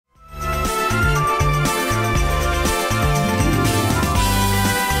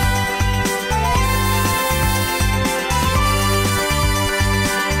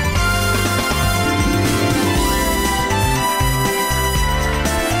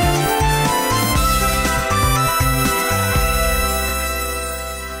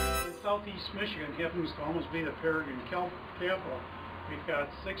happens to almost be the Peregrine capital. We've got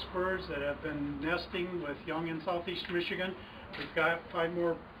 6 birds that have been nesting with young in southeast Michigan. We've got 5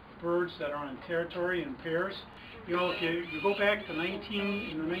 more birds that are on territory in pairs. You know, if you go back to in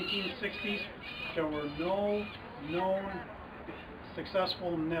the 1960s, there were no known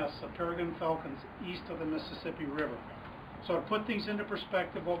successful nests of peregrine falcons east of the Mississippi River. So to put things into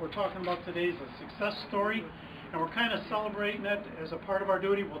perspective, what we're talking about today is a success story, and we're kind of celebrating it as a part of our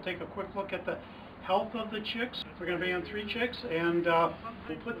duty. We'll take a quick look at the health of the chicks. We're going to band 3 chicks, and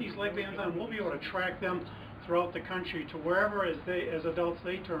we'll put these leg bands on. We'll be able to track them throughout the country to wherever, as adults,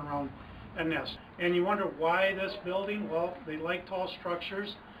 they turn around and nest. And you wonder why this building? Well, they like tall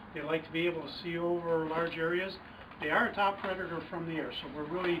structures. They like to be able to see over large areas. They are a top predator from the air, so we're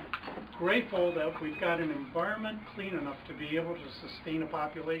really grateful that we've got an environment clean enough to be able to sustain a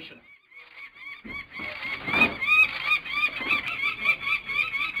population.